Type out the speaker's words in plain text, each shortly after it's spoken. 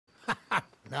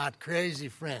Not crazy,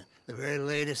 friend. The very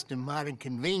latest in modern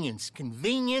convenience.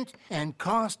 Convenient and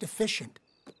cost-efficient.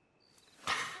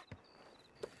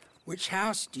 Which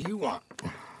house do you want?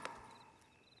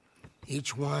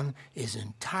 Each one is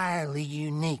entirely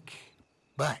unique,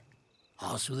 but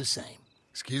also the same.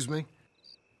 Excuse me?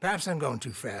 Perhaps I'm going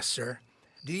too fast, sir.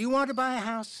 Do you want to buy a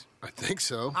house? I think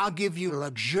so. I'll give you a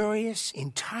luxurious,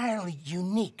 entirely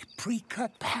unique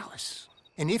pre-cut palace.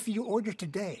 And if you order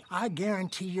today, I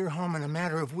guarantee your home in a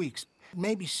matter of weeks,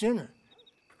 maybe sooner.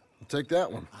 I'll take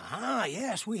that one. Ah,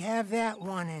 yes, we have that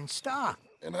one in stock.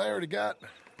 And I already got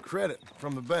credit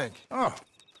from the bank. Oh,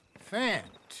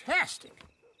 fantastic.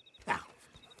 Now,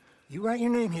 you write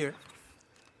your name here,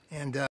 and,